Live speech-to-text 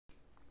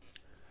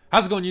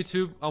How's it going,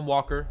 YouTube? I'm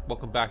Walker.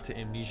 Welcome back to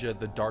Amnesia,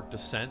 The Dark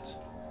Descent.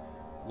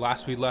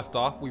 Last we left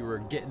off, we were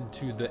getting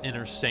to the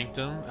inner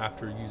sanctum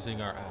after using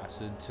our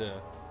acid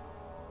to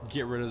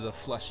get rid of the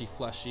fleshy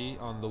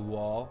on the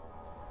wall.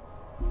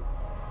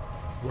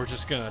 We're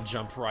just gonna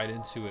jump right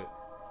into it.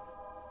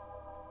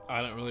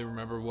 I don't really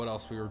remember what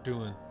else we were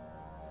doing.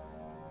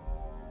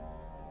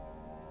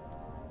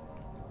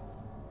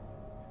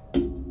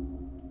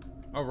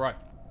 Alright.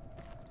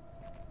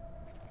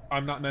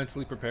 I'm not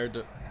mentally prepared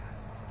to...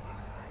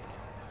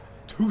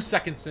 2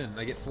 seconds in,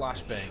 I get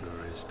flashbang. It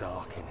sure is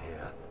dark in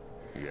here.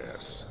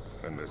 Yes,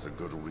 and there's a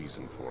good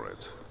reason for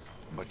it.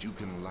 But you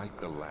can light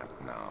the lamp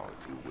now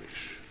if you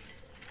wish.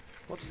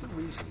 What's the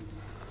reason?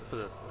 For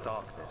the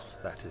darkness,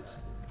 that is.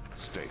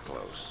 Stay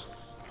close.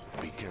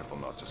 Be careful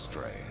not to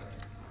stray.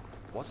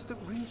 What's the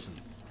reason?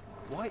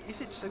 Why is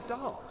it so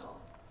dark?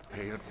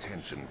 Pay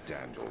attention,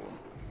 Daniel.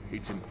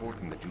 It's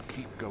important that you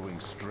keep going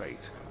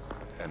straight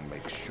and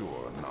make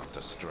sure not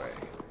to stray.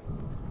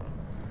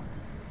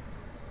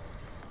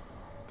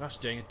 Gosh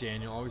dang it,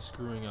 Daniel, always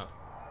screwing up.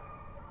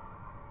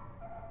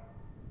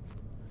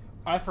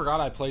 I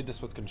forgot I played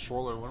this with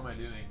controller. What am I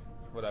doing?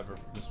 Whatever.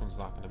 This one's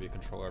not going to be a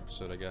controller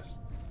episode, I guess.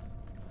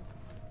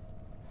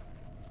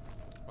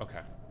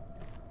 Okay.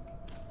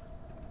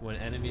 When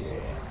enemies...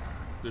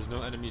 There's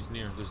no enemies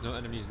near. There's no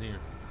enemies near.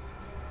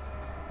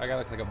 That guy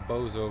looks like a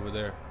bozo over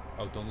there.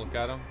 Oh, don't look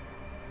at him.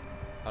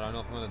 I don't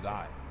know if I'm going to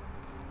die.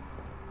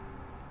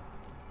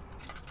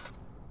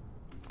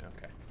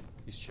 Okay.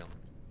 He's chilling.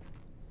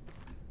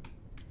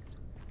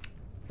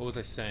 What was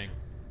I saying?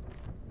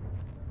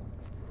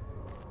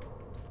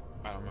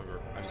 I don't remember.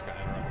 I just got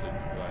interrupted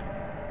by...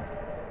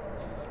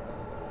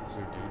 Is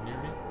there a dude near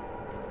me?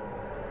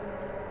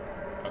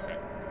 Okay.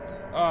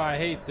 Oh, I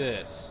hate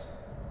this.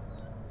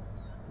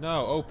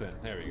 No, open.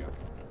 There we go.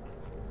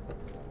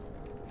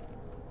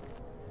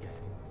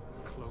 Getting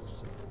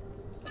closer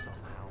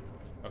somehow.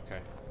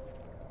 Okay.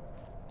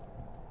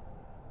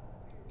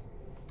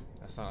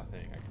 That's not a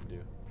thing I can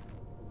do.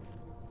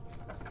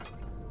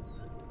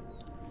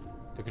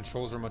 The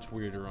controls are much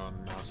weirder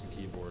on mouse and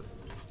keyboard.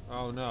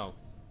 Oh no.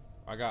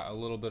 I got a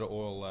little bit of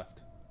oil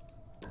left.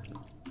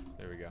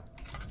 There we go.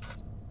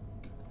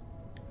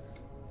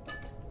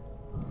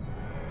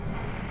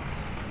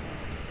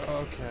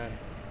 Okay.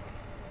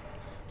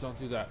 Don't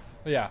do that.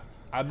 But yeah,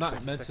 I'm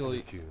not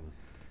mentally... June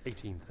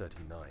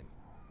 1839.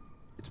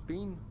 It's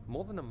been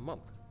more than a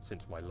month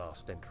since my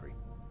last entry.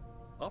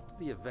 After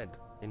the event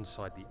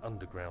inside the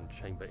underground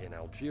chamber in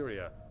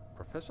Algeria,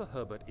 Professor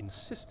Herbert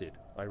insisted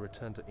I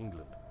return to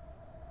England.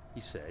 He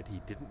said he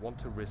didn't want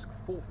to risk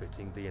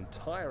forfeiting the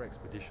entire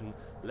expedition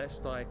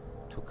lest I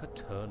took a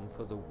turn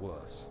for the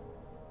worse.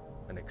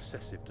 An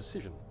excessive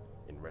decision,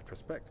 in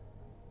retrospect.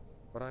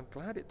 But I'm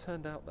glad it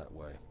turned out that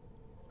way.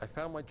 I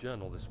found my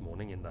journal this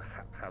morning in the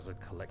haphazard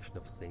collection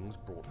of things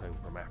brought home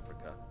from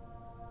Africa.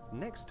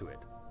 Next to it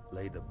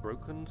lay the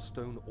broken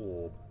stone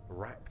orb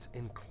wrapped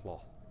in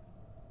cloth.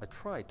 I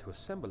tried to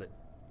assemble it,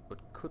 but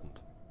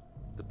couldn't.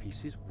 The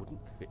pieces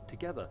wouldn't fit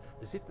together,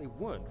 as if they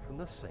weren't from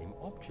the same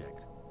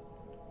object.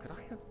 Could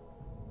I have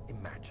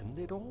imagined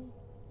it all?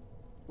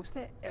 Was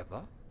there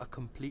ever a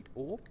complete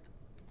orb?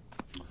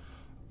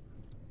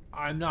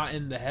 I'm not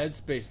in the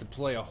headspace to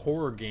play a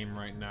horror game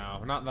right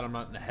now. Not that I'm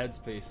not in the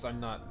headspace, I'm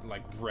not,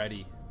 like,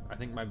 ready. I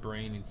think my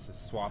brain needs to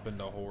swap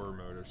into horror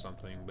mode or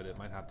something, but it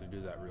might have to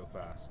do that real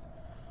fast.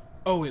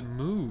 Oh, it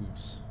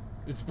moves.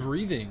 It's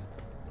breathing.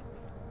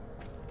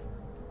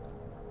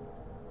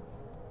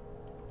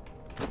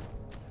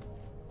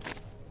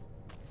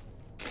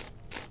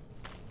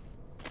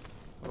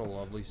 What a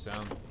lovely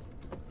sound.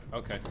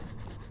 Okay.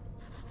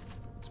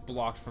 It's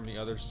blocked from the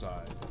other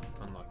side.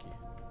 Unlucky.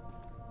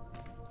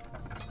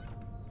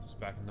 Just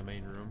back in the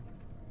main room.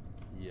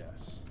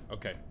 Yes.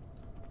 Okay.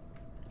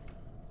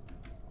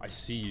 I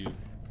see you.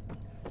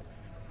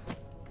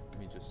 Let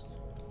me just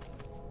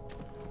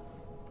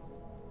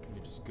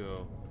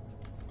go.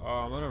 Oh,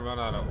 I'm gonna run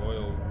out of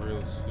oil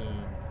real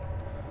soon.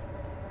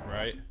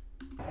 Right?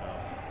 No.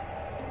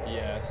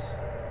 Yes.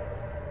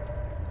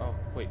 Oh,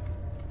 wait.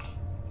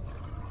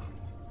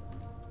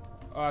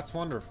 Oh, that's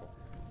wonderful.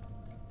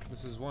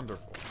 This is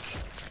wonderful.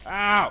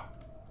 Ow!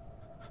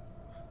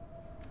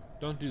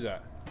 Don't do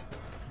that.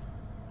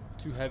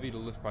 Too heavy to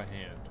lift by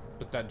hand.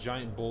 But that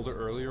giant boulder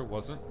earlier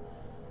wasn't.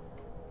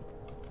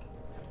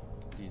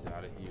 Get these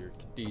out of here.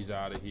 Get these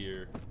out of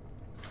here.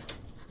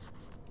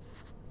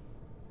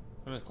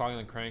 I'm just clogging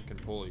the crank and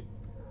pulley.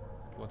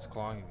 What's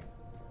clogging it?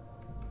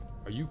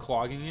 Are you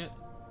clogging it?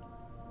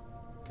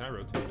 Can I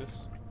rotate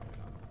this?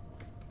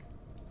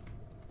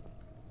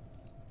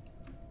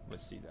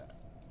 Let's see that.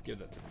 Give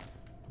that to me.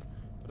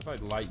 What if I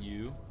light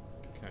you?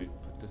 Can I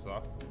put this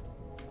off?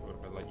 What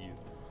if I light you?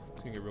 It's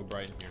gonna get real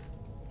bright in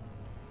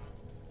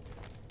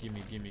here.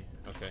 Gimme.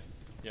 Okay.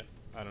 Yep.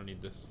 I don't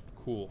need this.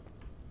 Cool.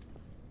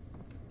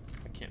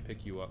 I can't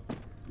pick you up.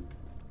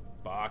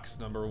 Box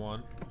number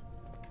 1.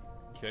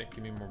 Okay,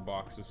 give me more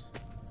boxes.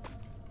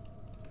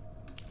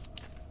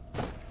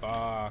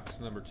 Box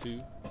number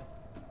 2.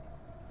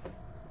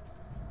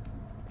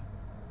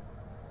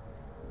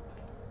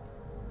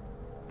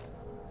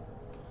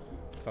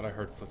 Thought I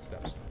heard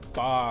footsteps.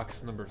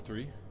 Box number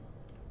 3.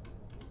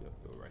 Yep,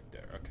 go right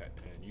there. Okay,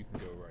 and you can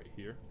go right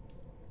here.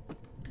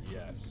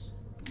 Yes.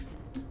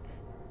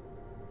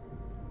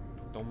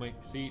 Don't make...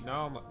 See,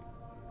 now I'm...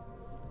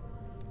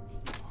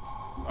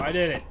 I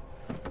did it!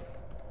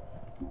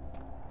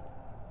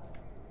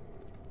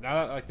 Now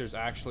that, like, there's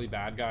actually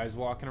bad guys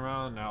walking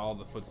around, now all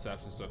the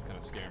footsteps and stuff kind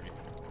of scare me.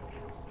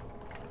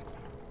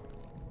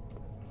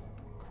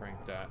 Crank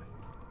that.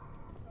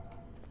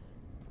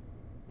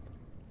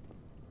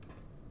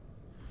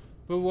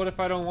 But what if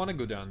I don't want to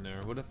go down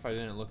there? What if I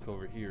didn't look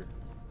over here?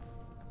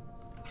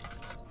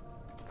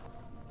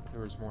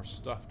 There was more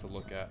stuff to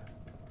look at.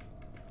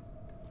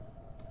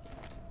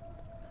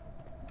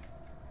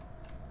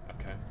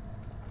 Okay.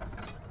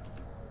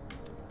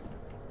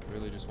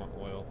 Really just want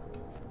oil.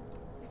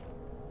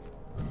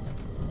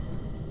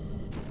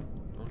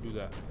 Don't do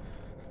that.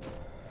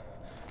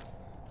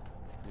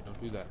 You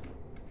don't do that.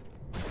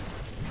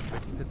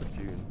 25th of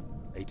June,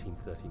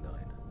 1839.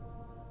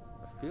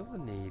 I feel the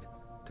need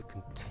to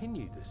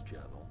continue this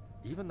journal,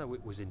 even though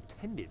it was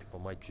intended for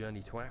my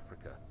journey to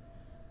Africa.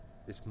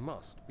 This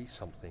must be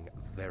something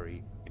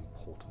very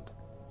important.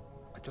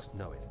 I just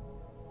know it.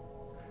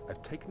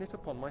 I've taken it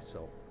upon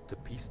myself to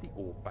piece the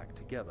orb back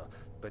together,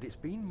 but it's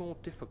been more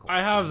difficult.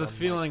 I have the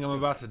feeling I'm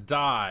about to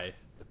die.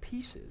 The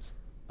pieces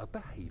are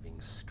behaving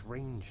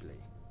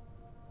strangely.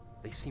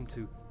 They seem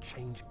to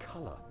change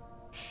color,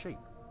 shape,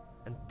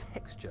 and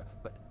texture,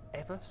 but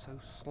ever so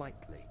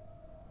slightly.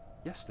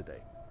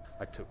 Yesterday,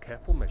 I took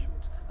careful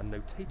measurements and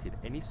notated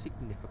any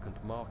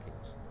significant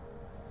markings.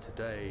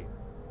 Today,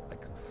 I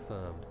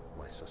confirmed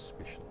my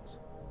suspicions.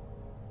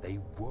 They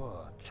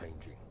were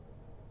changing.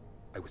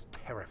 I was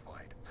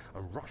terrified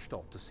and rushed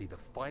off to see the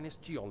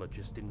finest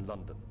geologist in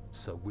London,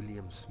 Sir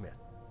William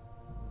Smith.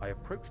 I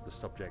approached the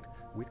subject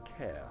with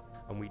care,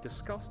 and we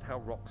discussed how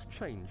rocks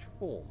change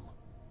form.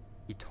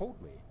 He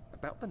told me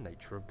about the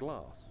nature of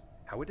glass,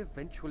 how it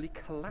eventually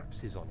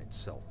collapses on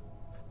itself,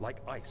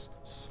 like ice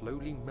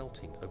slowly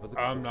melting over the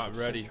course I'm not of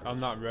ready. centuries. I'm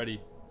not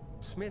ready.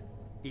 Smith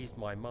eased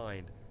my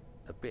mind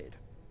a bit,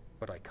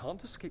 but I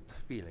can't escape the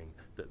feeling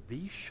that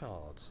these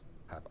shards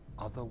have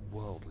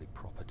otherworldly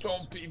properties.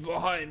 Don't be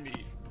behind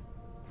me.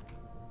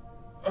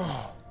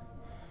 Oh.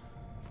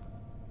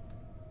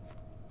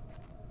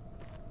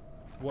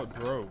 What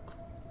broke?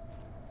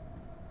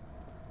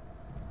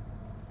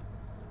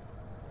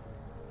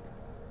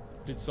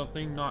 Did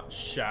something not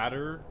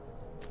shatter?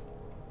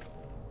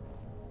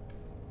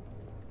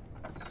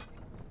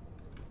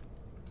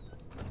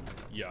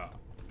 Yeah,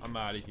 I'm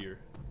out of here.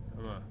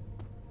 I'm gonna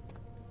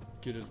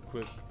get a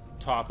quick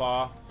top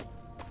off.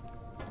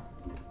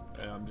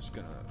 And I'm just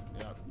gonna,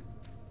 yeah.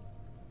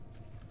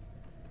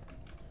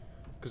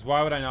 Because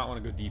why would I not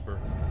want to go deeper?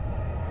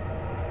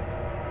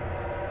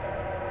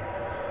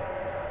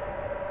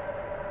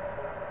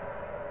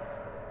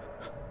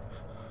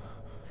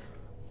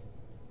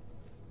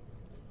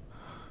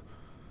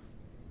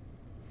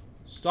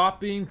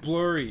 Stop being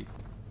blurry.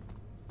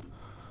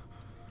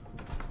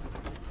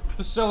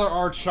 The cellar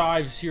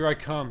archives, here I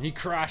come. He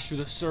crashed through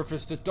the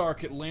surface. The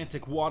dark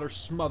Atlantic water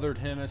smothered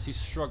him as he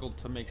struggled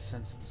to make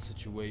sense of the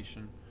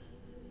situation.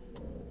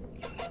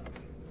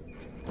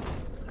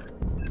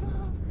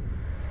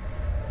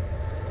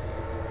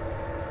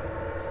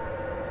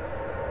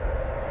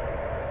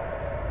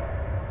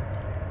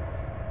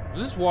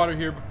 Was this water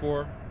here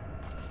before?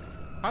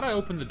 How'd I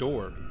open the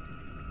door?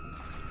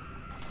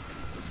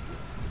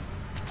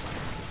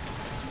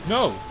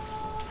 No!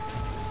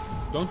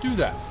 Don't do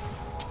that.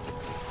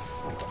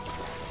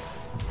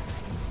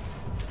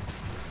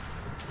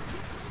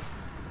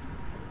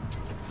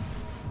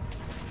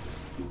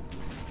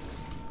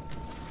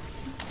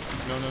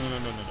 No, no, no, no,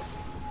 no, no, no.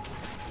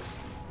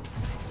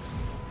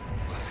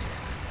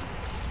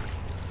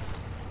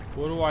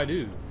 What do I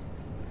do?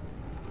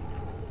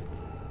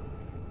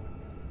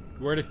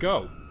 Where'd it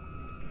go?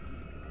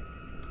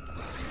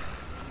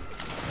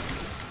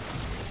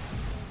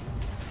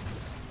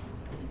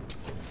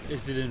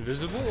 Is it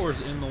invisible or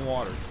is it in the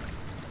water?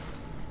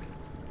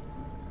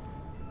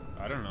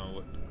 I don't know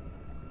what.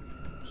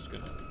 I'm just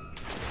gonna.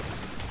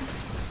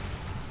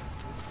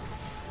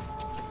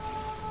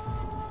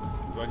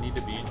 Do I need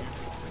to be in here?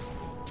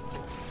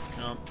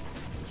 Jump,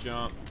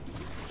 jump,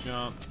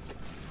 jump.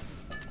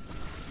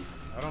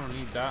 I don't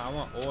need that. I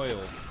want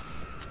oil.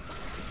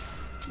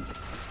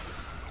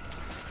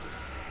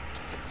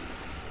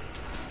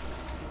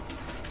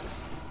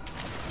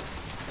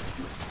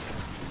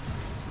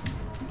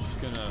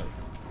 Gonna.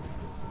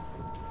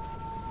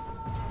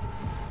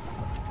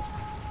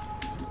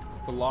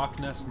 It's the Loch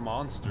Ness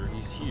Monster.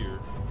 He's here.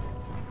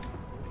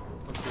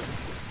 What's this?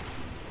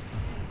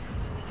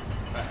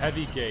 A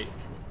heavy gate.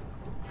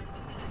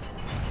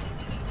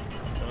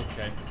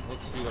 Okay,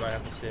 let's see what I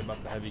have to say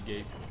about the heavy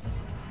gate.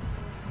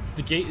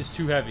 The gate is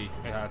too heavy.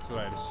 Yeah, that's what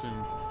I'd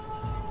assumed.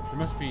 There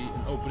must be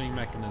an opening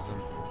mechanism.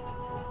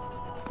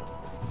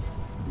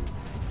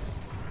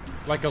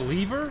 Like a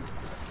lever?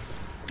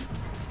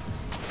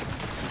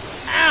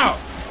 Ow!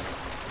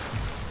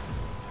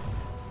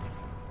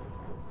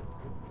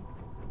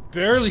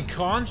 Barely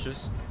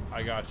conscious.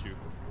 I got you.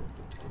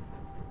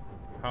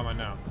 How am I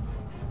now?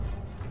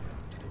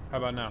 How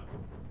about now?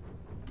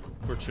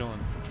 We're chilling.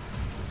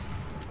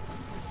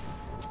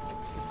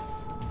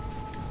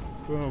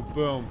 Boom,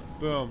 boom,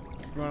 boom.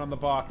 Run on the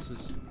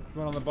boxes.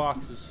 Run on the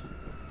boxes.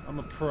 I'm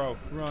a pro.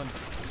 Run.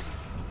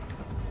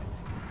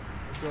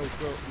 Go,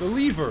 go. The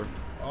lever!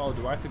 Oh,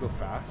 do I have to go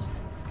fast?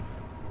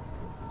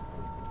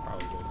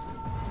 Probably good.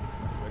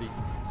 Ready,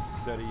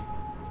 steady.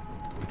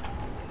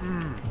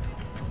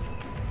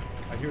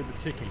 I hear the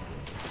ticking.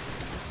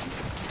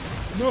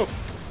 No!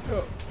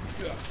 No!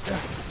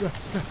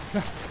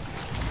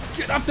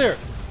 Get up there!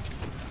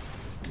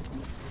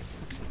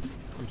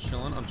 I'm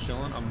chilling, I'm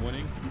chilling, I'm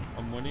winning,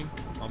 I'm winning,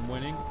 I'm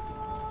winning.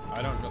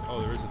 I don't know.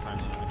 Oh, there is a time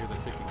limit. I hear the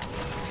ticking.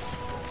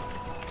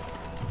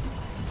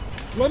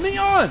 Let me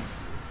on!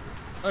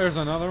 There's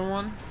another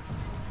one.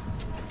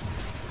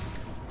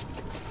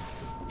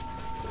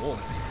 Oh.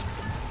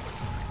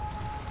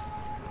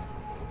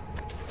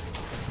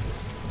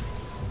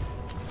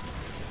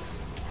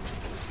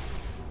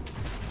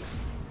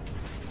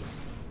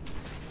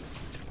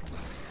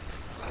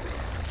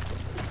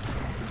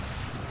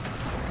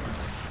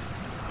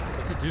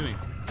 What's it doing?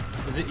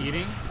 Is it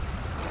eating?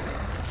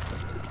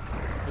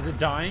 Is it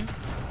dying?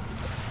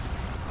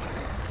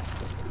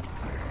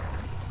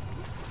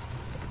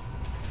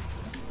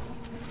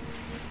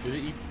 Did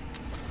it eat?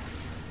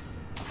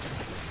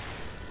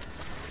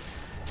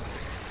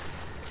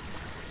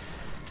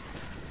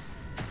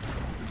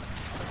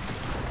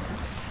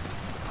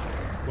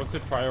 What's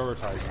it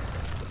prioritizing?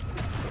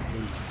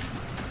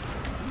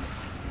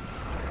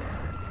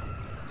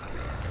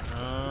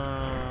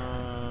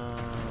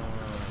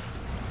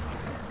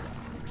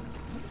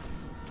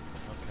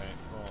 Okay,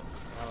 well,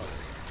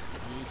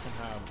 you need to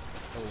have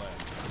a leg.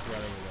 It's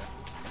right over there.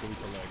 Go eat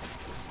the leg.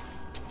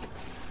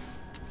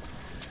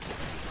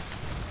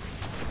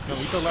 No,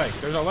 eat the leg.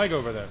 There's a leg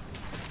over there.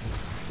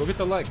 Go get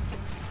the leg.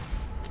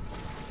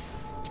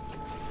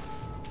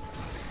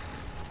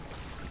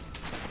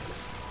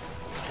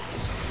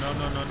 No,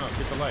 no, no, no.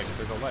 Get the leg.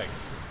 There's a leg.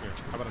 Here,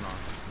 how about an arm?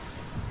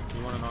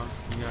 You want an arm?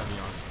 You can have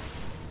the arm.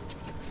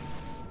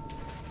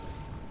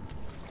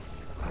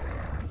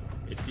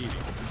 It's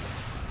eating.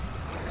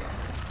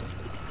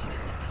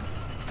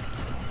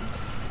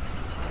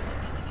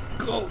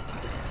 Go!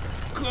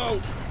 Go!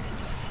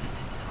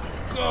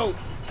 Go!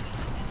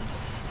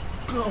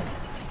 Go!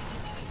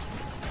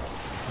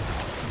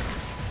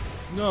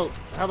 No,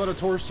 how about a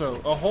torso?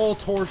 A whole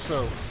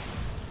torso.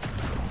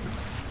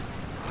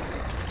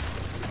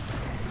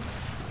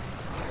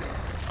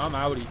 I'm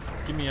outie.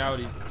 Give me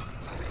outie.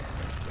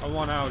 I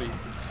want outie.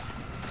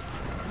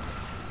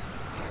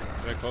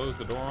 Did I close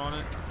the door on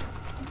it?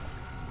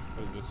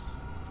 What is this?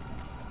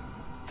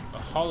 A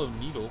hollow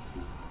needle.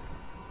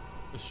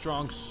 A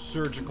strong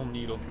surgical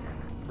needle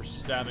for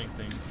stabbing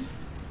things.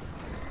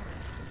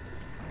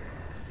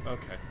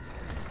 Okay.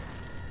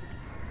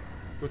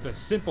 With a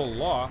simple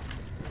lock.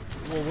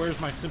 Well, where's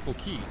my simple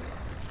key?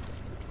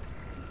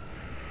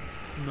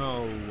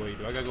 No, wait.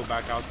 Do I gotta go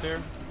back out there?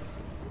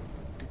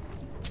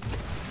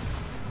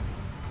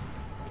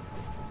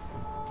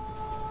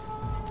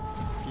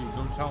 Dude,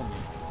 don't tell me.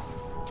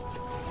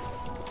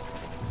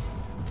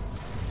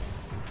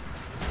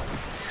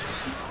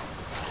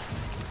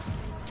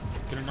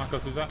 Can it not go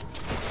through that?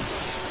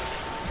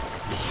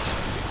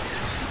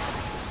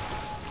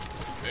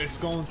 It's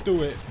going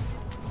through it.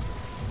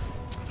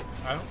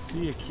 I don't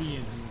see a key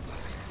in here.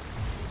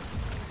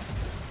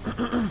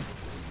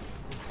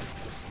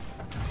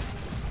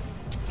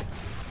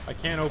 I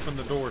can't open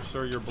the door,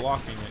 sir. You're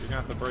blocking it. You're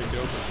gonna have to break it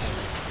open for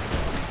me.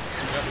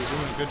 Yeah, you're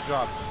doing a good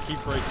job. Just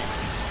keep breaking.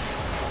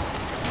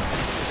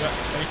 Yeah,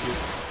 thank you.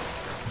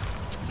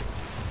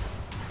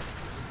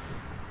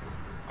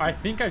 I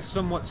think I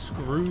somewhat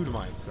screwed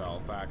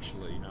myself,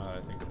 actually, now that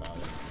I think about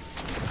it.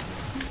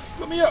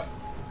 Let me up!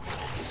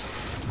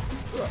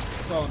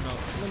 Oh no,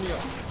 let me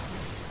up.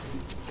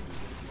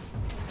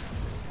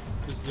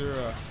 Is there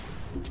a...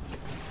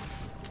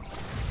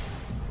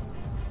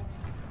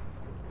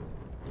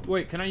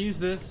 Wait, can I use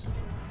this?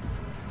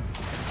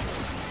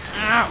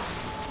 Ow!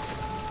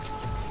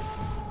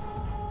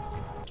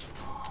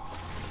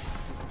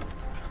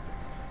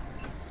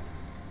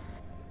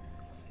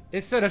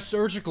 It said a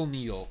surgical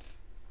needle.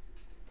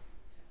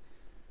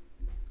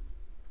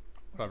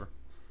 Whatever.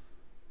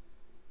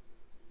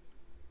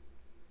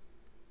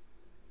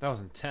 That was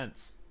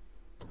intense.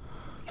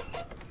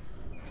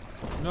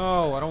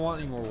 No, I don't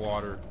want any more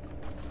water.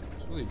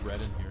 It's really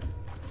red in here.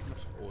 How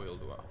much oil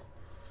do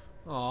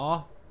I...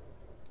 Aww.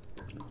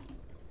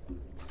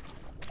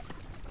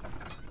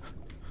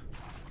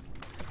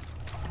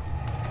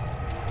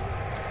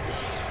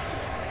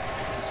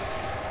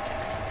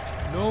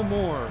 No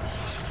more.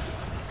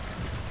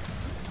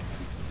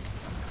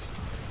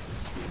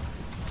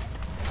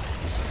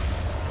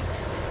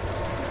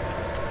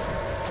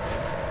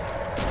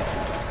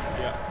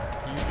 Yeah,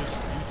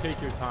 you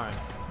take your time.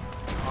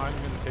 I'm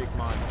gonna take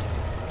mine.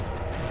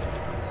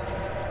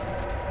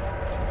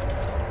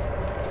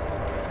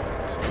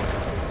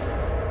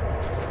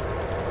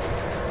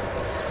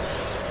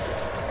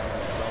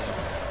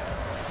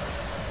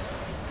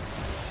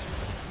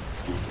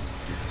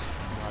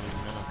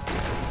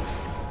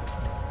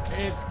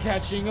 It's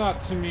catching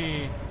up to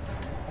me.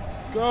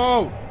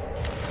 Go!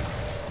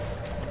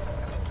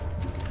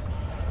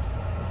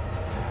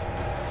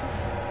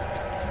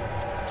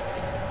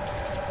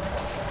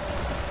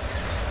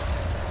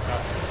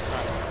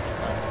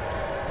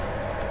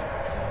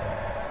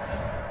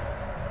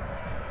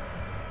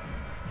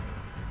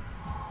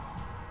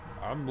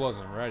 I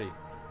wasn't ready.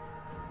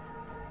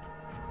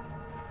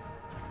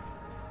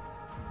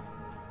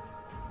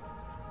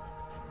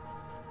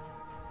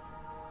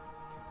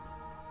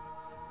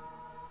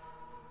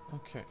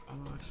 Okay,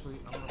 I'm gonna plug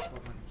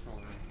my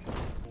controller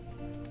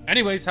in.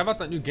 Anyways, how about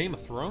that new Game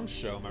of Thrones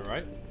show, am I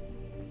right?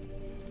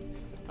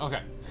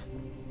 Okay.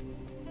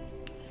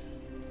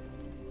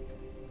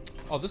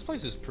 Oh, this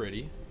place is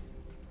pretty.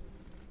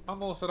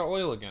 I'm almost out of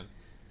oil again.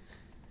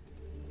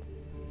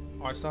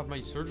 Oh, I still have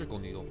my surgical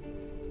needle.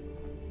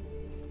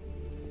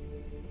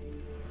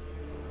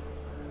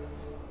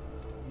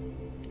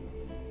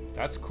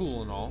 That's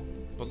cool and all,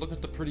 but look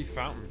at the pretty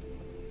fountain.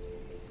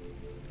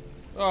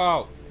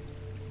 Oh!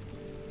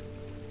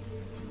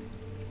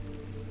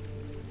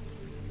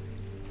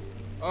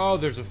 Oh,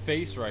 there's a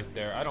face right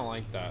there. I don't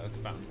like that. That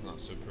fountain's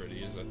not so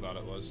pretty as I thought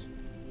it was.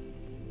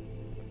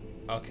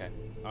 Okay,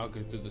 I'll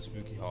go through the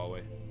spooky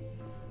hallway.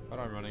 How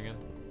do I run again?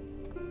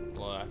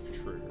 Left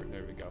trigger.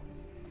 There we go.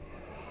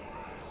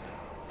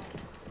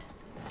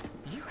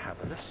 You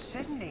have an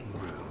ascending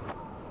room.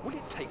 Will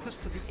it take us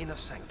to the inner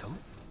sanctum?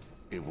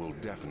 It will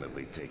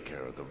definitely take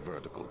care of the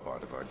vertical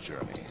part of our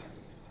journey.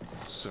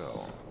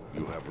 So,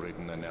 you have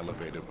ridden an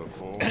elevator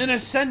before? An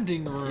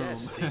ascending room!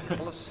 Yes, the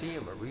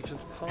Colosseum at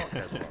Regent's Park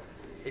has one.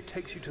 It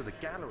takes you to the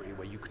gallery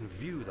where you can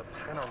view the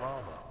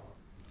panorama.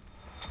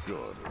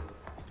 Good.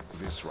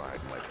 This ride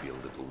might be a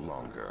little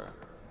longer,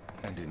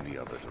 and in the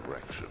other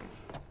direction.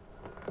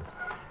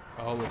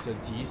 Oh, it's a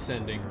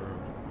descending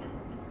room.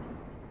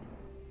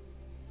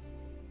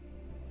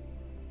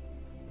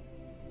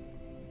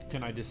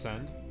 Can I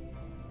descend?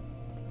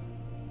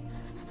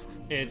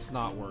 It's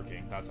not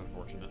working. That's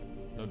unfortunate.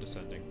 No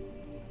descending.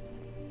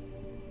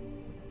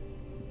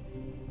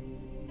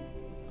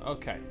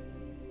 Okay.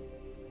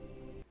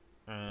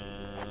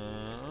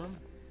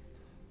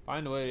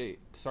 Find a way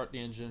to start the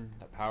engine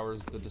that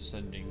powers the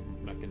descending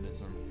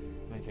mechanism,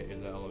 aka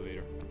the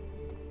elevator.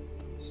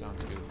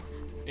 Sounds good.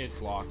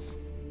 It's locked.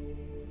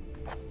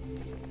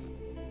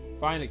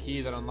 Find a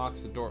key that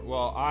unlocks the door.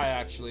 Well, I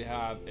actually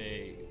have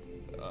a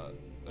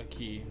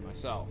key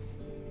myself.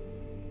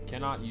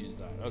 Cannot use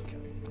that. Okay.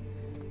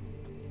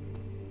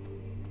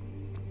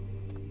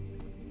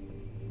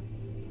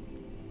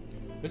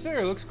 This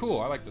area looks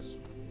cool. I like this.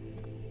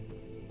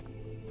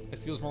 It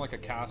feels more like a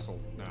castle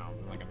now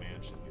than like a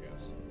mansion, I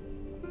guess.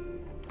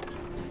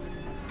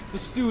 The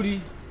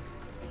Studi.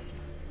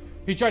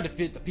 He tried to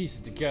fit the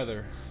pieces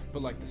together,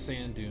 but like the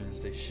sand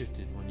dunes, they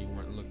shifted when you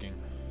weren't looking.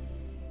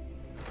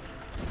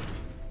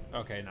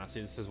 Okay, now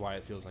see, this is why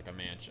it feels like a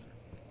mansion.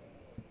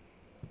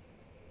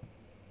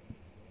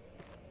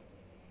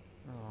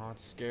 Oh,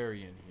 it's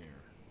scary in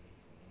here.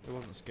 It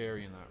wasn't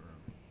scary in that room.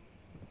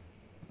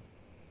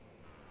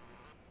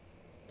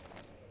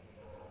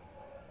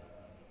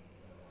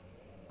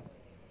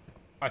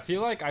 I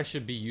feel like I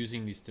should be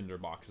using these tinder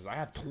boxes. I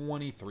have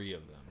 23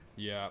 of them.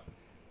 Yeah.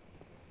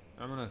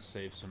 I'm gonna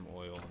save some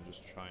oil and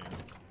just try and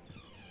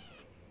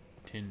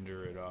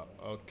tinder it up.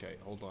 Okay,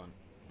 hold on.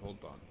 Hold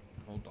on.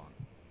 Hold on.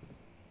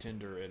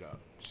 Tinder it up.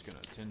 Just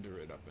gonna tinder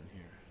it up in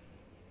here.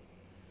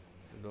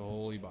 The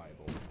Holy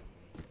Bible.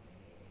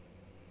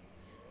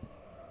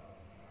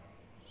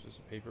 Is this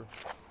a paper?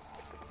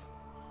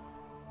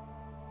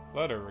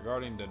 Letter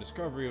regarding the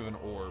discovery of an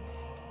orb.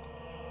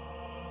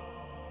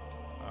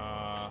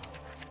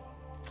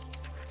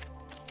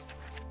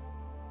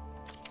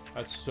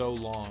 That's so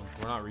long.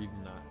 We're not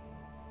reading that.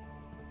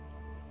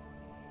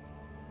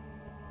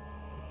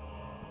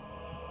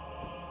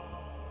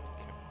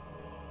 Okay.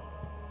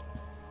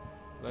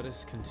 Let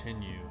us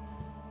continue.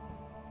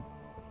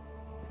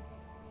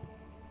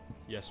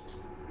 Yes.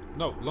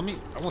 No, let me.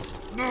 I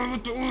want. No, I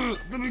want the oil.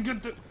 Let me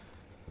get the.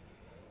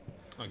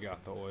 I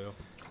got the oil.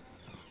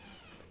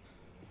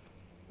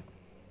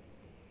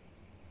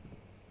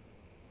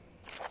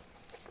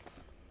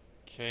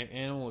 Okay,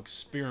 animal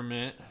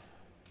experiment.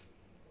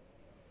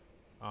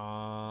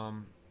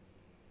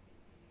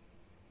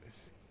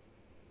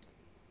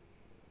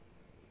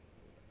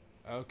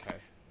 Okay.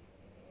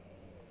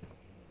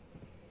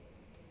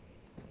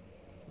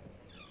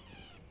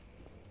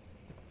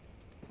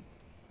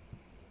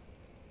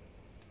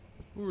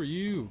 Who are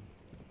you?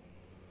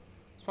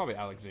 It's probably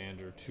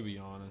Alexander, to be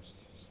honest.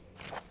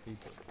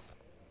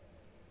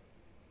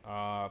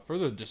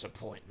 Further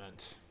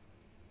disappointment.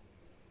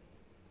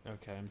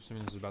 Okay, I'm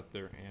assuming this is about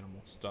their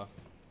animal stuff.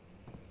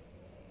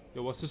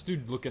 Yo, what's this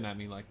dude looking at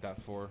me like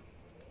that for?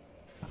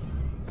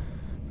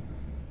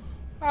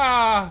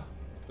 Ah!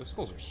 Those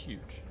skulls are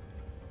huge.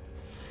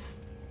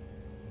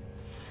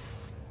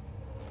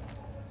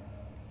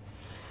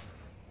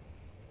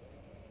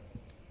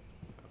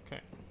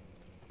 Okay.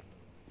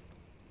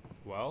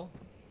 Well.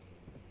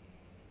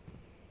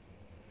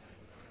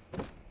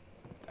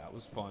 That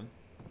was fun.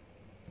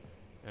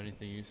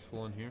 Anything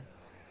useful in here?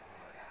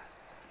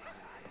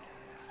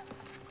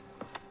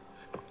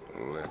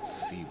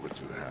 Let's see what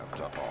you have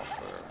to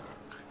offer.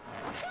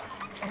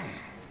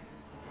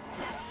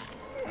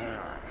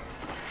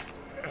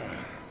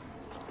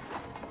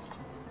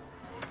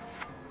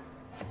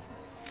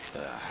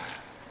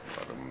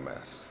 What a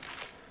mess.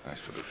 I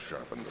should have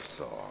sharpened the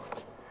saw,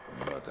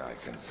 but I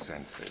can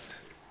sense it.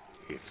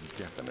 It's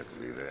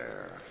definitely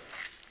there.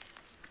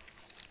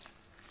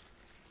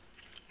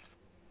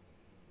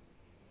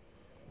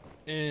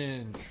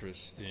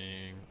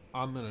 Interesting.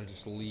 I'm gonna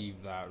just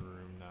leave that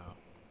room now.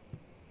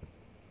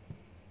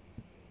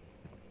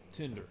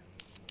 Tinder.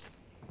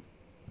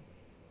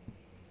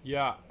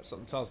 Yeah,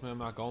 something tells me I'm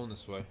not going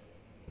this way.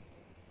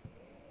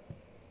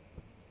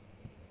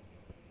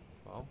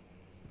 Well,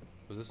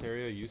 was this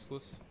area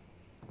useless?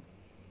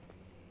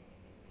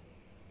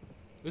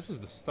 This is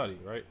the study,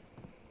 right?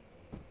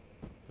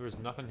 There was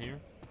nothing here?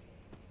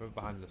 Right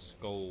behind the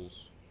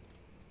skulls.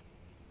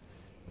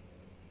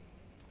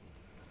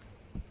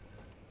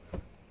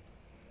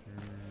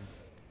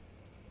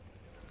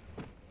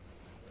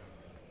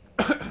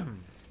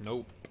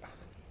 Nope.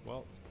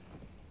 Well.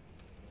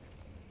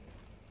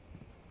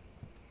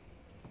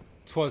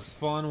 'Twas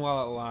fun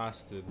while it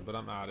lasted, but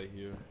I'm out of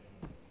here.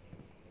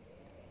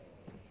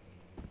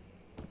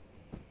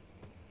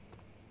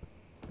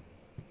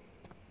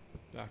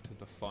 Back to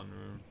the fun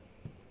room.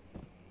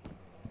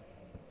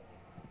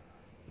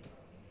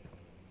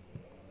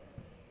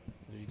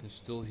 You can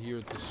still hear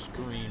the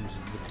screams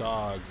of the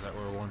dogs that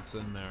were once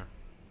in there.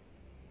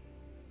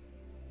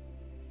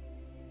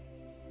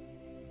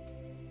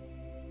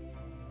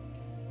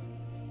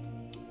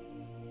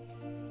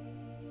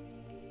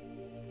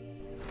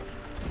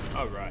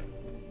 Alright.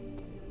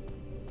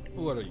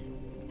 What are you?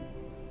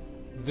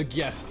 The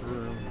guest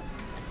room.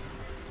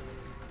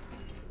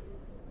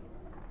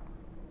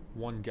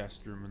 One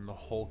guest room in the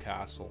whole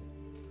castle.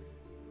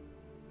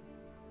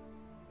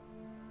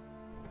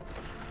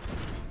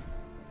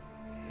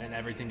 And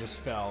everything just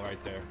fell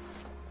right there.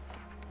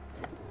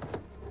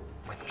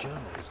 My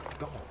journal is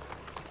gone.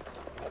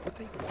 What would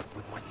they want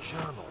with my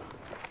journal?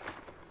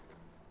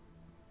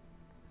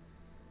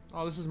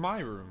 Oh, this is my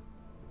room.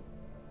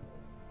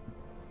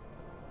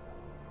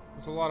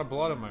 There's a lot of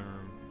blood in my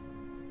room.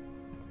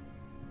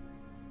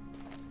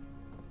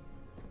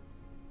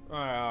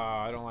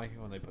 I don't like it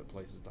when they put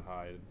places to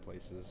hide in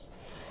places.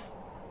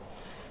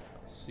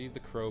 See the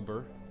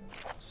crowbar.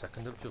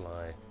 2nd of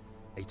July,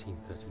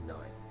 1839.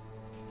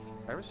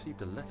 I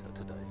received a letter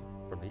today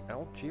from the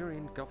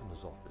Algerian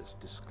governor's office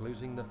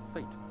disclosing the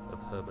fate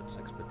of Herbert's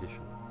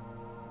expedition.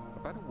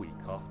 About a week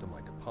after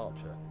my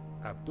departure,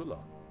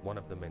 Abdullah, one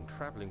of the men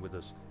traveling with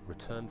us,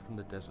 returned from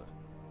the desert.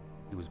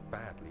 He was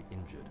badly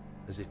injured,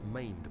 as if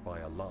maimed by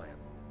a lion.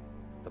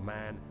 The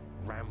man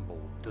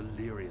rambled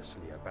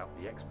deliriously about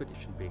the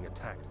expedition being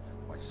attacked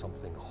by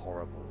something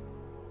horrible.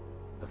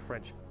 The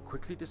French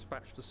quickly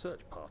dispatched a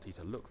search party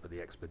to look for the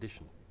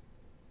expedition.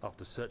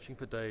 After searching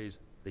for days,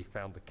 they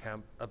found the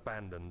camp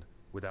abandoned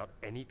without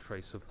any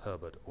trace of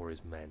Herbert or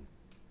his men.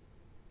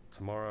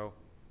 Tomorrow,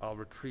 I'll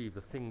retrieve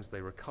the things they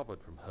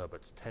recovered from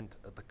Herbert's tent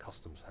at the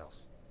customs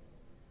house.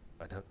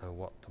 I don't know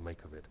what to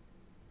make of it,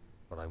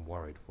 but I'm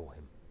worried for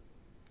him.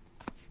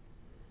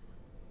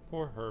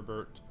 Poor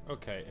Herbert.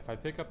 Okay, if I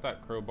pick up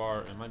that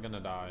crowbar, am I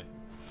gonna die?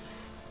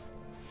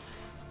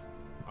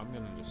 I'm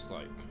gonna just,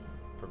 like,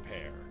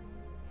 prepare.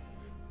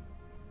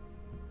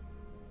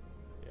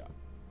 Yeah.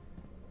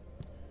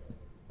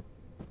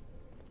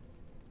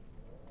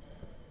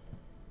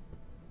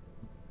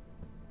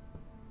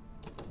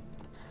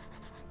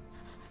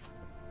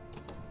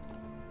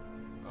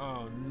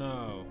 Oh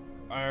no.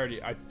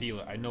 I feel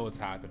it. I know what's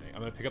happening. I'm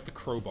gonna pick up the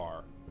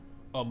crowbar.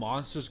 A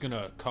monster's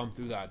gonna come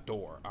through that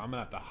door. I'm gonna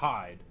have to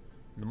hide.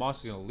 And the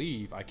monster's gonna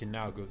leave. I can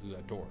now go through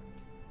that door.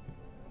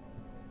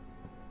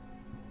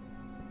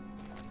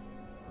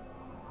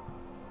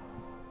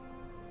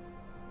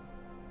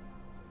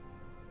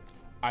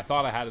 I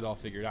thought I had it all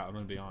figured out, I'm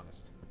gonna be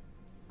honest.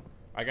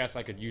 I guess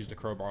I could use the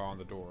crowbar on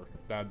the door.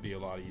 That'd be a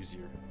lot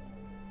easier.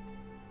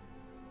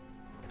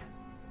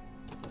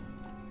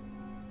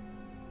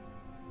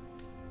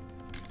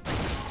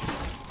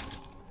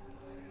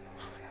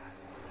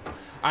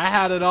 I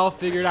had it all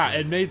figured out.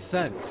 It made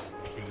sense.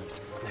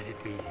 Please, let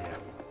it be here.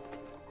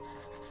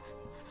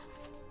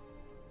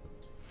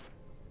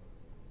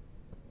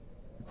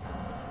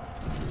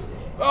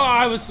 Oh,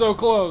 I was so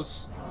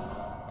close.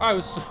 I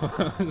was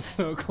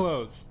so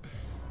close.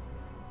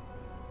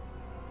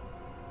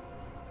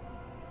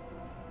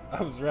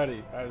 I was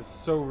ready. I was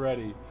so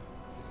ready.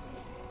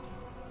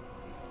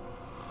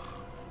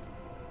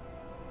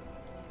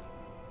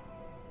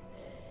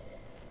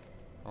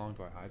 How long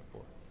do I hide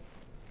for?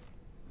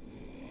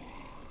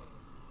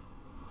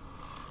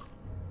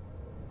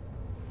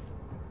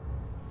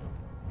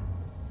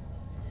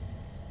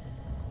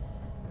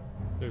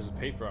 There's a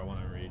paper I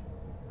want to read.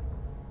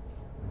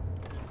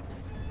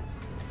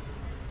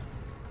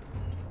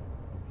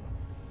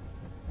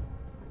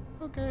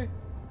 Okay.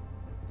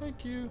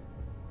 Thank you.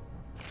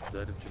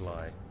 3rd of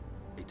July,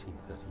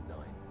 1839.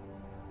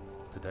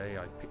 Today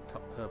I picked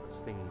up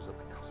Herbert's things at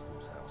the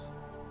customs house.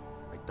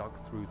 I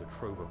dug through the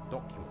trove of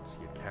documents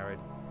he had carried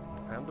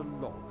and found a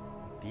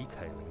log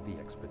detailing the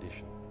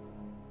expedition.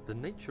 The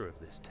nature of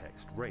this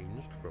text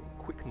ranged from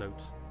quick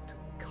notes to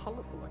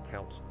colourful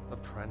accounts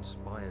of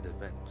transpired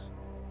events.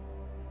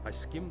 I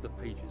skimmed the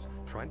pages,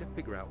 trying to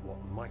figure out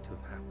what might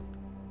have happened.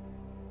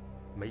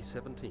 May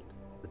 17th,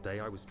 the day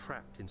I was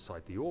trapped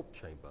inside the orb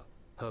chamber,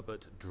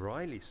 Herbert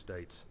dryly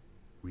states,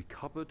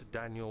 "Recovered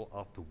Daniel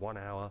after 1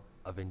 hour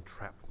of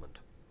entrapment."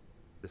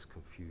 This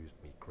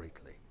confused me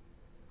greatly.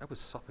 I was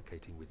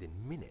suffocating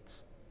within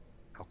minutes.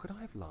 How could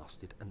I have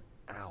lasted an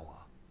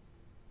hour?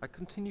 I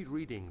continued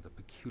reading the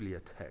peculiar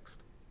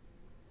text.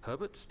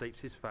 Herbert states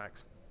his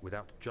facts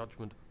without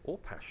judgment or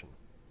passion,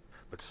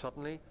 but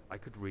suddenly I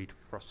could read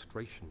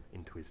frustration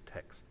into his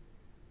text.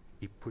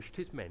 He pushed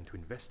his men to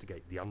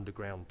investigate the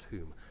underground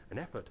tomb, an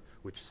effort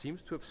which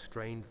seems to have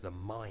strained the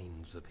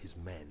minds of his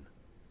men.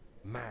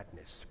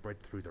 Madness spread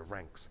through the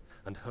ranks,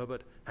 and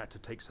Herbert had to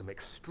take some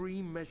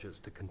extreme measures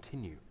to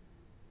continue.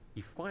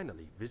 He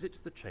finally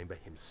visits the chamber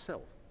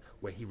himself,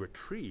 where he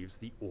retrieves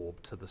the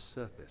orb to the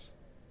surface.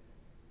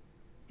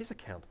 His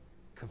account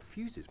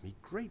confuses me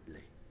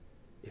greatly.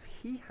 If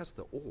he has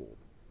the orb,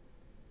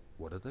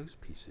 what are those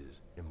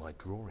pieces in my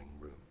drawing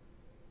room?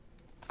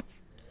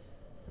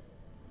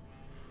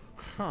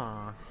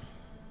 Huh.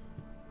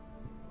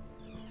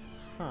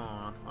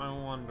 I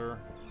wonder.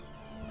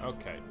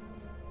 Okay.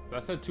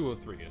 That's at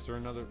 203. Is there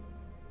another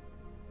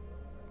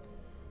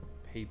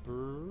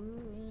paper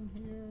in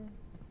here?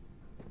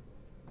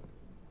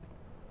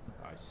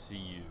 I see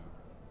you.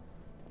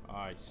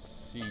 I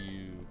see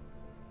you.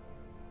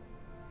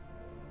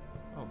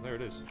 Oh, there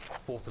it is.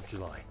 4th of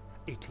July,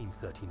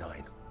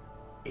 1839.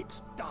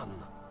 It's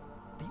done.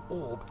 The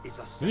orb is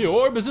assembled. The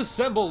orb is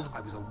assembled.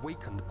 I was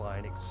awakened by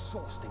an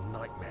exhausting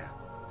nightmare.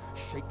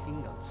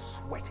 Shaking and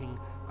sweating,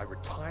 I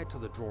retired to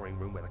the drawing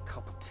room with a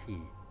cup of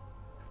tea.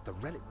 The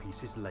relic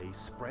pieces lay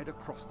spread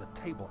across the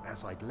table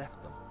as I'd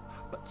left them,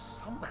 but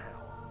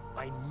somehow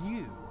I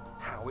knew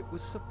how it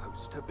was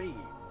supposed to be.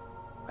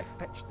 I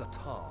fetched the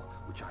tar,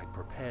 which I had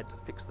prepared to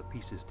fix the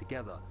pieces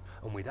together,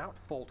 and without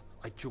fault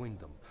I joined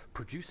them,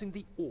 producing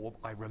the orb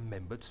I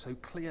remembered so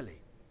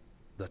clearly.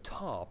 The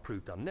tar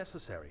proved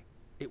unnecessary.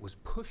 It was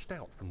pushed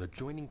out from the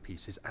joining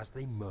pieces as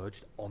they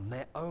merged on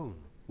their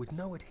own, with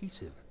no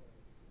adhesive.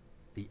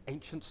 The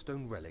ancient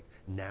stone relic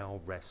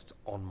now rests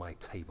on my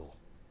table.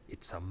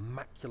 Its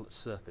immaculate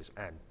surface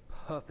and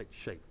perfect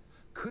shape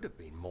could have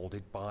been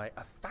molded by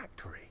a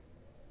factory.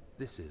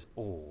 This is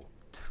all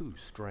too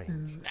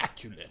strange.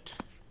 Immaculate.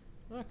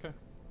 Okay.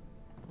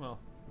 Well,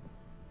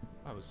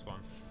 that was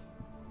fun.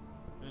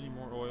 Any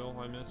more oil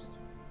I missed?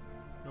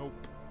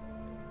 Nope.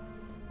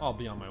 I'll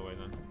be on my way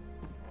then.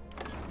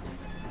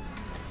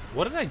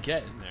 What did I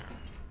get in there?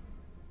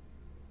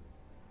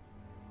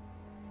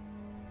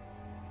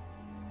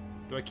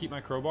 Do I keep my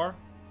crowbar?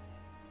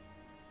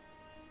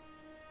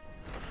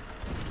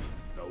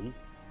 No.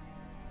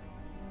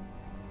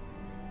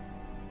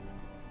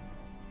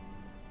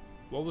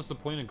 What was the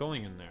point of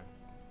going in there?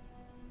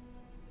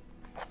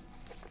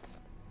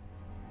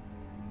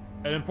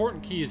 An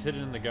important key is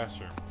hidden in the guest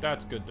room.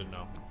 That's good to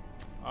know.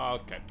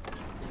 Okay.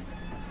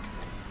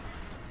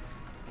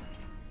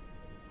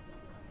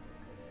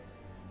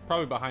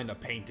 Probably behind a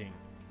painting.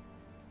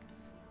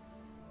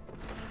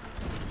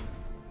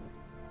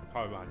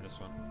 Probably behind this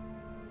one.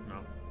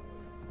 No.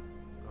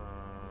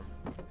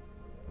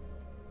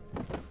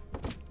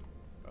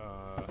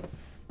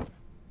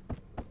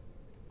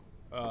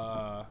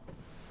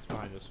 It's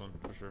behind this one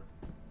for sure.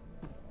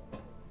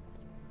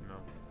 No.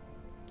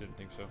 Didn't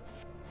think so.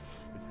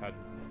 Had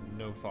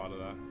no thought of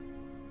that.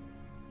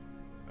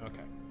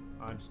 Okay.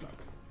 I'm stuck.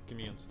 Give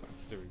me unstuck.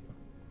 There we go.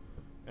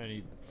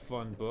 Any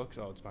fun books?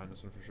 Oh, it's behind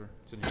this one for sure.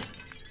 It's in here.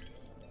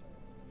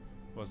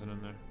 Wasn't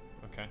in there.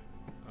 Okay.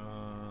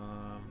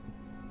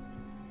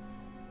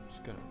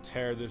 Just gonna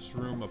tear this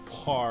room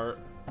apart.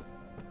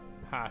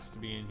 Has to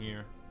be in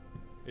here.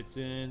 It's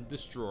in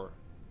this drawer.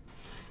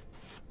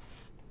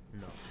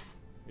 No.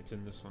 It's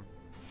in this one.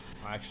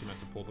 I actually meant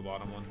to pull the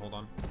bottom one. Hold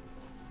on.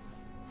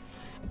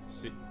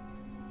 See.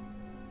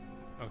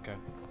 Okay.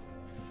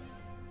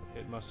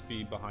 It must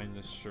be behind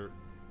this shirt.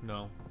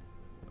 No.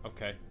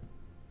 Okay.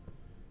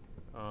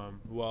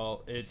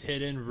 Well, it's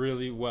hidden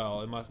really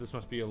well. This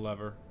must be a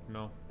lever.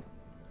 No.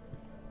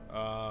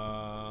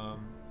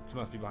 This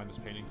must be behind this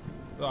painting.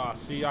 Ah,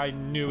 see, I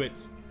knew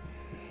it.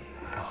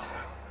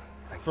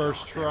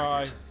 First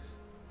try.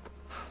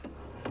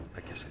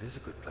 I guess it is a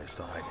good place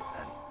to hide it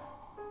then.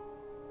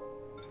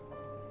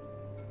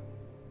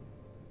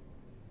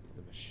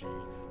 The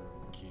machine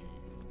key.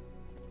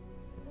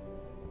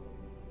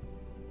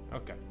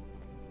 Okay.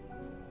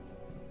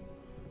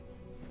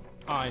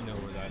 I know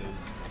where that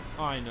is.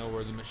 I know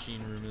where the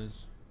machine room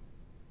is.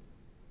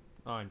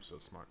 I'm so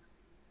smart.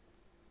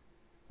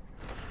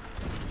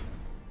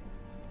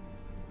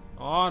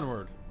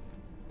 Onward.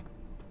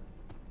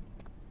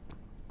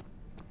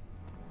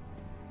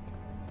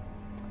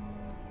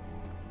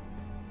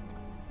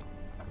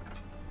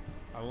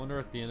 I wonder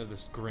at the end of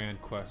this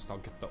grand quest I'll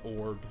get the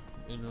orb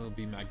and it'll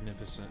be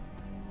magnificent.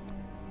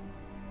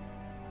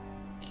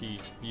 Key,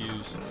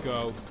 use,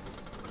 go.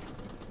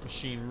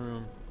 Machine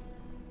room.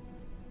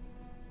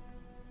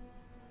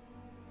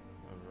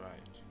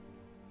 Alright.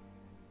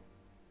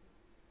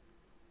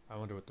 I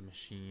wonder what the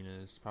machine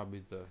is.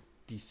 Probably the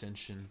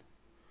descension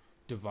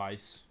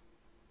device.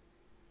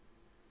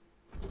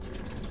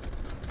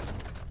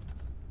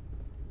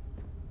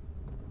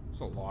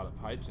 There's a lot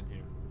of pipes in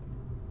here.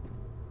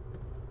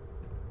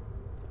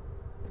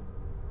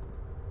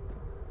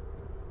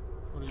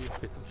 What are you?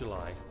 5th of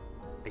July,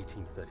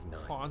 1839.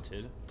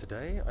 Haunted?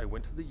 Today, I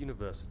went to the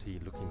university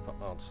looking for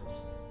answers.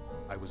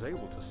 I was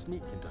able to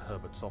sneak into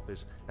Herbert's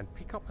office and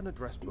pick up an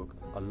address book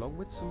along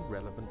with some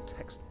relevant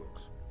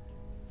textbooks.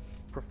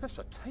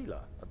 Professor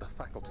Taylor at the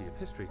Faculty of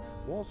History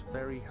was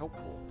very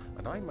helpful,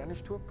 and I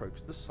managed to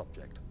approach the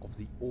subject of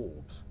the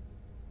orbs.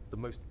 The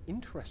most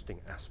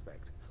interesting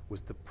aspect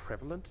was the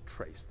prevalent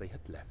trace they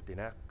had left in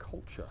our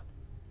culture.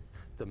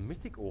 The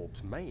mythic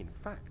orbs may, in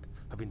fact,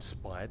 have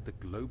inspired the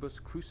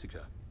globus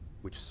cruciger,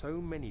 which so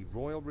many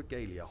royal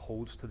regalia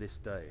holds to this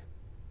day.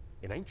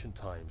 In ancient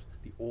times,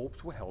 the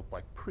orbs were held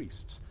by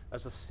priests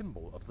as a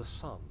symbol of the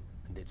sun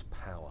and its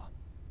power.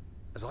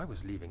 As I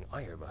was leaving,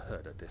 I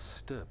overheard a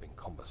disturbing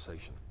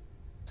conversation.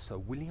 Sir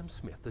William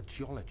Smith, the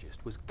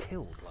geologist, was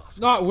killed last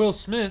night. Not Will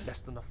Smith!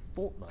 Less than a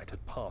fortnight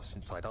had passed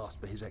since I'd asked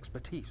for his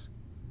expertise.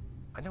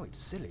 I know it's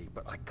silly,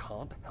 but I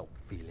can't help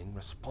feeling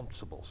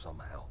responsible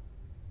somehow.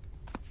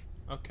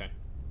 Okay.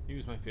 He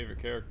was my favorite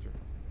character.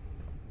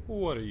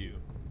 What are you?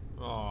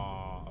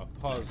 Aw, a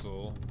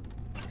puzzle.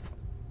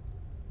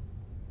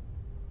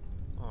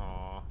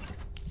 Aw.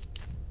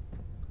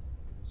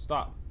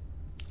 Stop.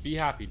 Be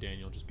happy,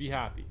 Daniel. Just be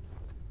happy.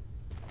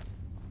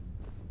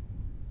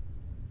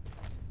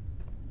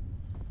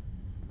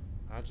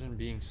 Imagine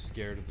being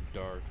scared of the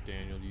dark,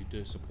 Daniel. You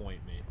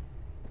disappoint me.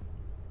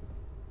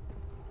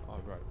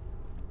 Alright.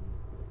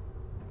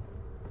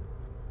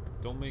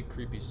 Don't make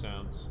creepy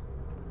sounds.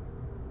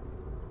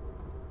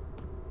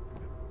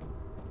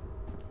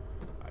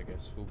 I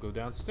guess we'll go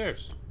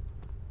downstairs.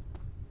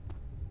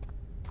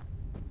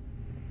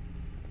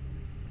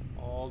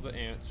 All the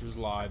answers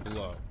lie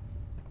below.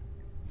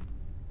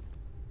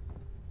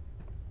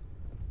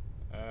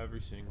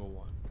 Every single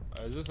one.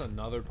 Is this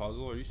another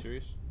puzzle? Are you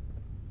serious?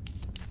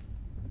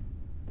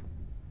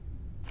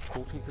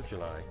 14th of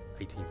July,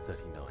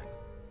 1839.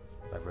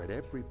 I've read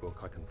every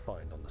book I can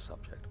find on the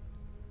subject.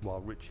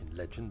 While rich in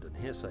legend and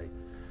hearsay,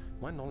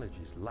 my knowledge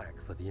is lack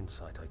for the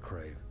insight I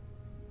crave.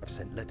 I've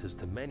sent letters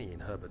to many in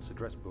Herbert's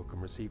address book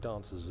and received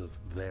answers of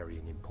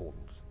varying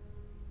importance.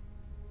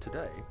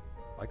 Today,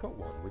 I got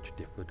one which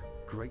differed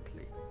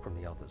greatly from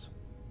the others.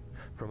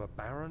 From a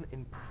baron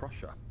in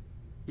Prussia.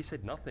 He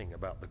said nothing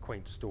about the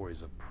quaint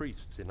stories of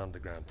priests in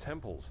underground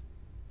temples.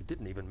 He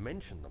didn't even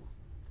mention them.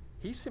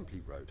 He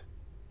simply wrote,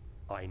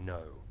 "I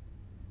know.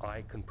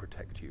 I can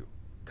protect you.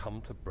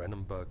 Come to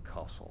Brennenburg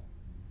Castle.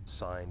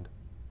 Signed,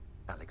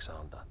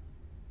 Alexander."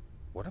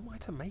 What am I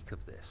to make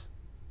of this?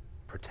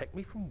 Protect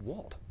me from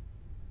what?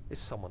 Is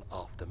someone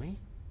after me?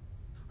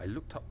 I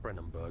looked up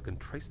Brennenburg and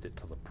traced it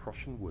to the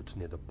Prussian woods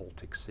near the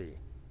Baltic Sea.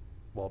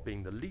 While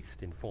being the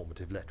least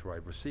informative letter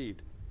I've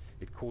received,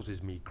 it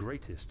causes me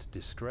greatest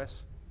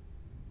distress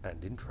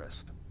and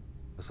interest.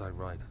 As I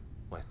write,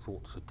 my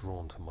thoughts are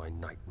drawn to my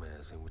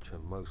nightmares in which a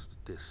most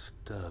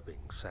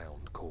disturbing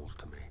sound calls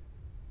to me.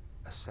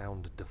 A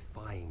sound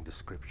defying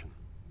description.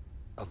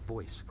 A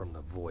voice from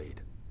the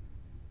void.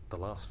 The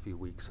last few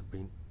weeks have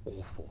been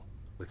awful,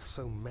 with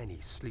so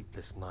many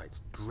sleepless nights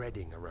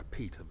dreading a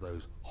repeat of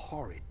those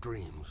horrid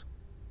dreams.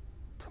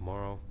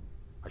 Tomorrow,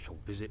 I shall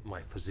visit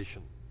my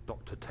physician,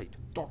 Dr. Tate,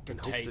 Dr. in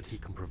hope Tate. that he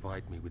can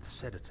provide me with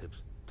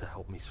sedatives to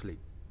help me sleep.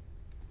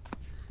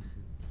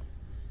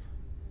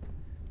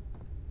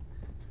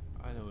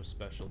 I know a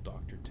special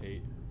Dr.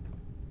 Tate.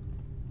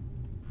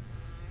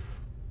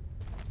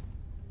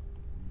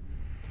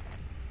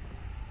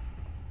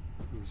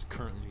 Who's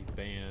currently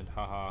banned.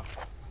 Haha.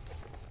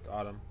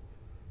 Got him.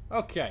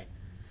 Okay.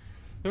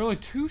 There are only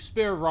 2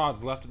 spare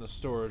rods left in the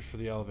storage for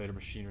the elevator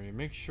machinery.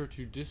 Make sure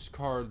to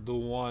discard the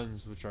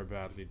ones which are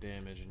badly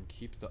damaged and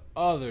keep the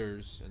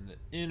others in the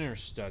inner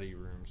study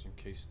rooms in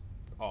case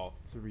all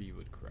 3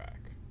 would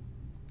crack.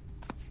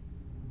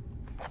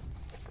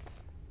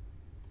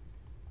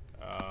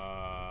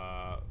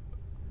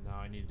 Now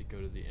I need to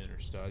go to the inner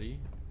study.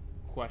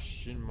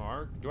 Question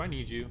mark. Do I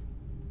need you?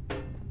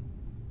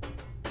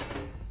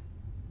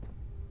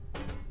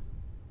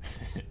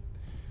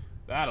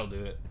 That'll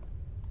do it.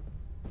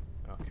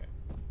 Okay.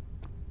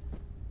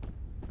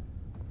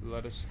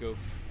 Let us go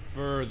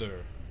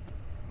further.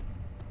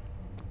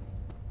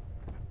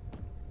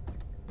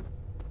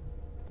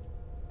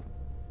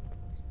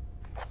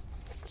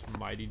 It's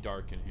mighty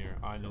dark in here.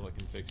 I know I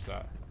can fix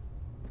that.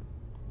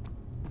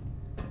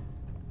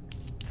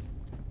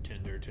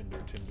 Tinder,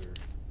 Tinder, Tinder.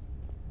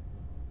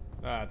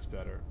 That's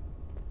better.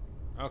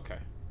 Okay.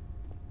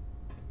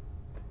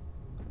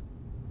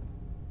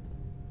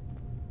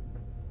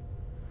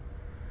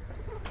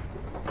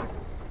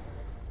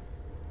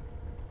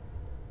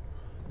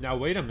 Now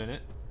wait a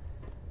minute.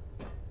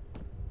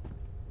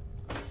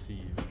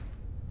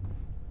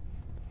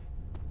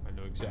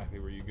 exactly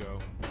where you go.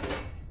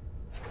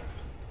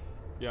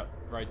 Yep,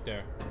 right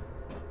there.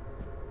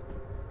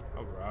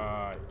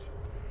 Alright.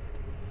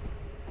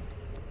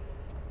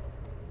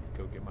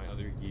 Go get my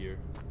other gear.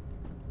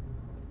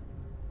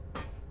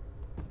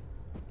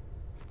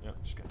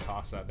 Yep, just gonna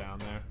toss that down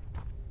there.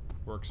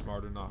 Work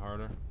smarter, not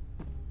harder.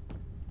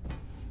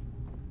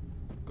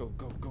 Go,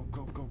 go, go,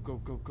 go, go, go,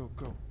 go, go,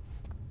 go.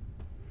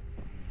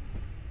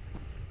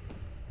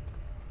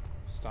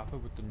 Stop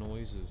it with the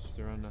noises.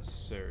 They're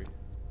unnecessary.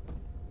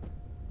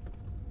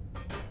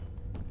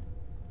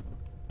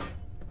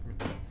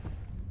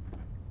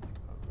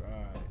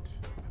 Alright.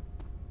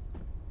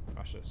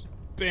 Watch this.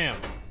 Bam!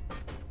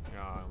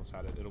 Yeah, I almost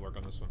had it. It'll work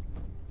on this one.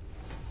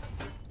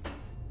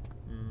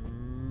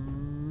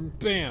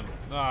 Bam!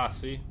 Ah,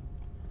 see?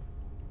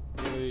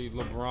 Literally,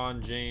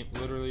 LeBron James.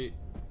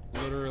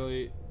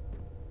 Literally.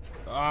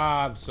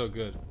 Ah, I'm so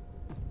good.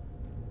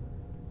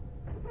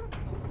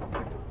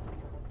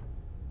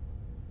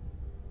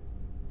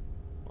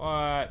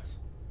 What?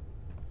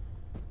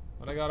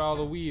 But I got all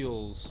the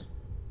wheels.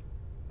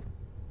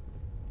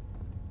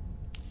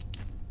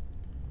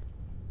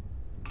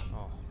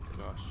 Oh my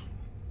gosh.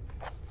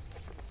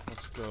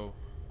 Let's go.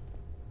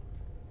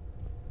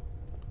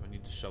 I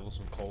need to shovel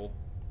some coal.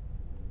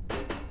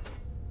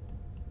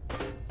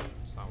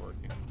 It's not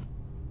working.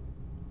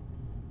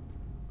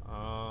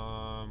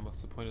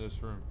 What's the point of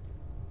this room?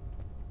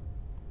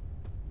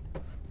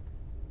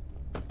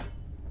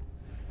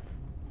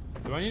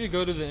 Do I need to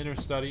go to the inner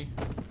study?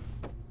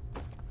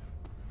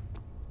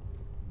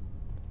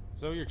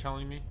 Is that what you're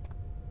telling me?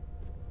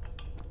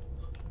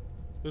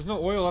 There's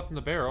no oil left in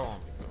the barrel. Oh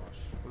my gosh.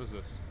 What is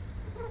this?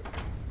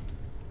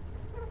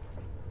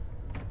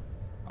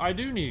 I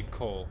do need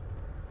coal.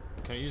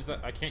 Can I use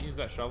that? I can't use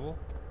that shovel?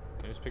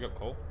 Can I just pick up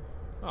coal?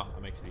 Oh,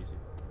 that makes it easy.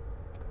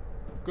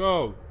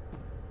 Go!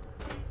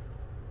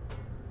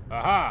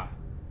 Aha!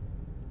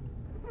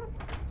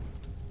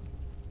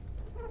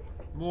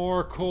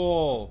 More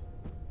coal!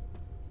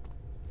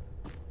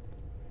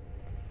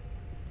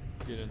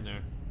 Get in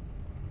there.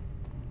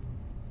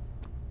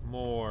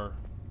 More.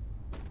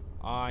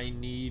 I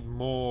need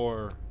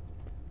more.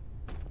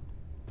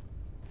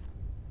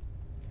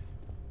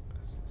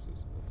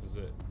 This is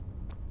it.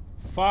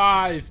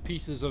 5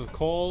 pieces of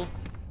coal.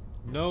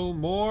 No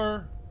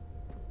more.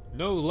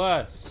 No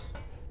less.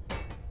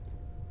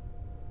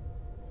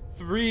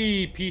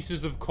 3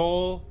 pieces of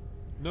coal.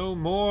 No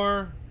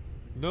more.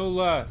 No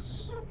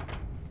less.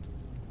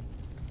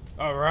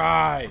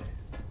 Alright.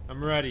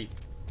 I'm ready.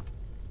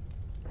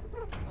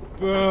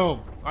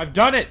 Boom. I've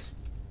done it.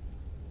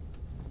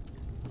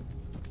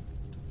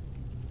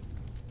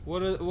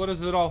 What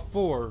is it all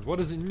for? What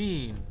does it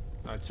mean?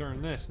 I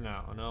turn this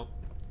now. No.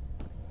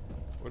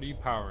 What are you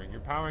powering?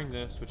 You're powering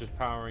this, which is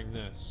powering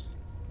this.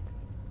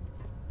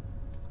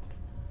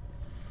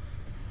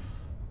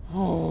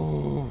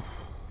 Oh,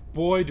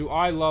 boy, do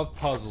I love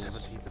puzzles.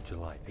 17th of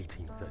July,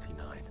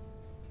 1839.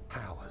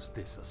 How has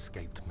this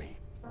escaped me?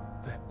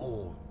 They're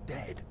all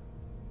dead.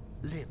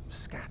 Limbs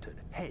scattered,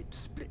 heads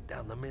split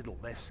down the middle,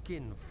 their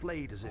skin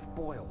flayed as if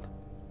boiled.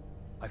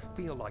 I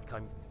feel like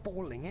I'm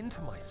falling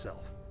into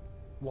myself.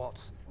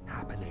 What's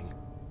happening?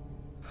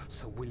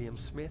 Sir William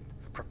Smith,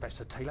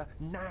 Professor Taylor,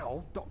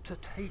 now Dr.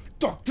 Tate.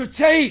 Dr.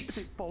 Tate! Is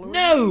it following?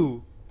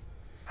 No!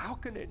 How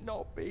can it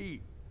not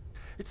be?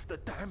 It's the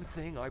damn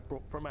thing I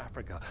brought from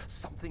Africa.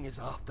 Something is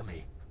after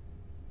me.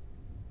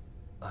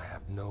 I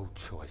have no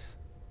choice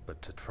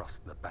but to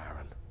trust the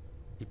Baron.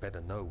 He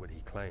better know what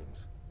he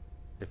claims.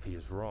 If he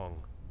is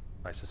wrong,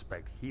 I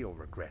suspect he'll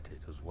regret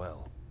it as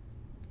well.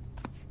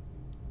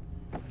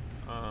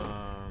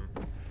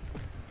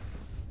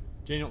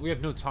 Daniel, we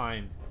have no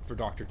time for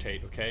Dr.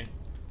 Tate, okay?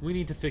 We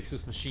need to fix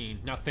this machine.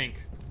 Now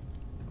think.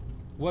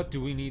 What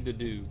do we need to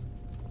do?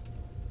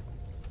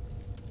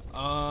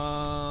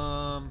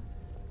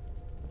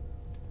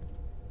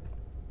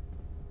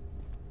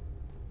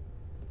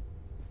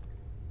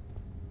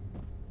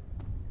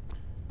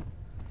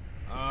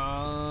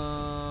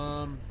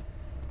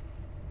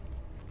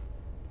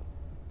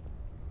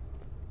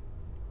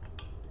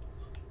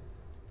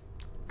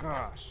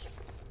 Gosh.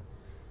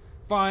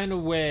 Find a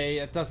way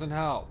that doesn't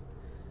help.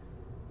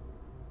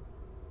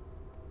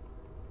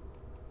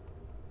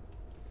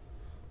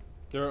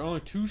 There are only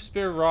 2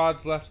 spare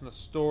rods left in the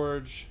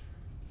storage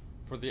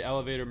for the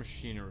elevator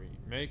machinery.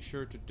 Make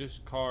sure to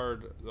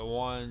discard the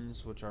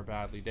ones which are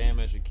badly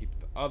damaged and keep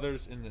the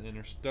others in the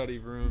inner study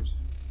rooms.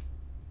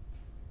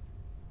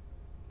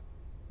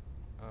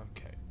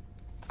 Okay.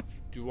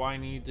 Do I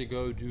need to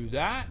go do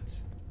that?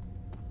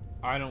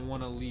 I don't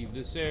want to leave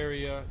this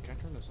area. Can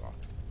I turn this off?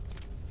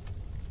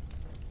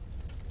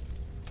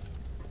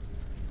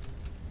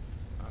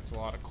 That's a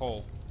lot of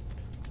coal.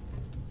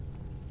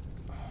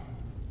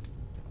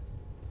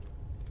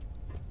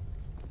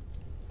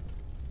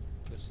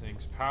 This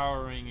thing's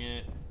powering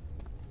it.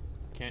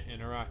 Can't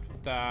interact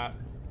with that.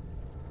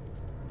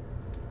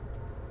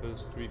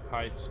 Those 3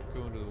 pipes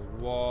go into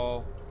the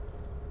wall.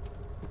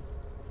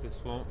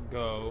 This won't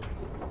go.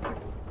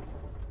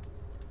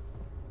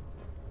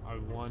 I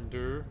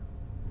wonder.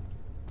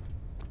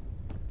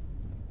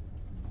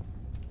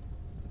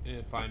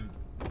 if I'm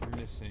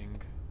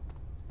missing.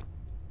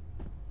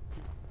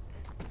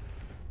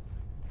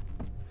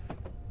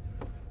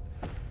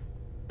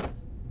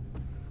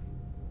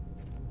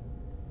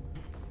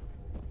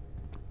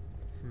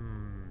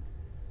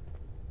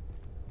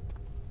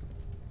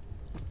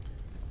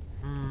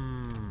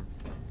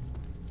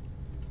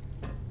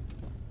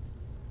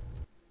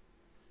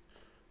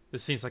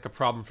 This seems like a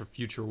problem for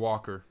future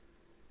Walker.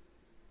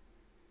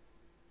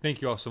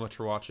 Thank you all so much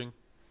for watching.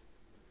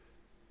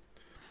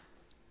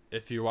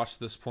 If you watched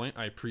this point,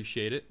 I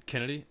appreciate it.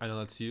 Kennedy, I know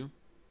that's you.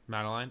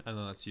 Madeline, I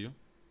know that's you.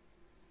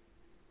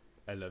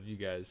 I love you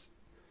guys.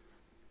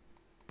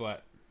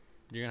 But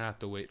you're going to have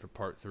to wait for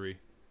part 3.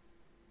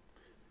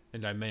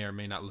 And I may or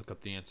may not look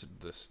up the answer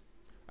to this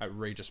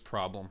outrageous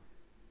problem.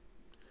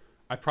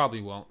 I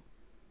probably won't.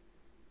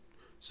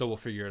 So we'll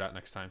figure it out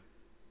next time.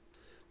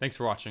 Thanks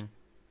for watching.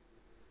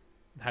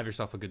 Have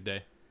yourself a good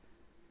day.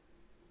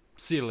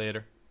 See you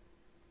later.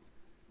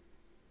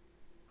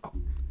 Oh,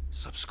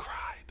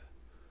 subscribe.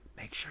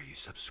 Make sure you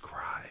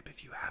subscribe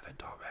if you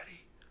haven't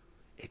already.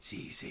 It's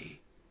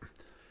easy.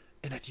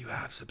 And if you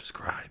have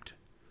subscribed,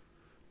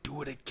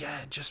 do it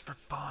again just for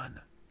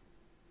fun.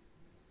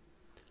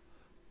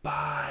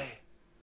 Bye.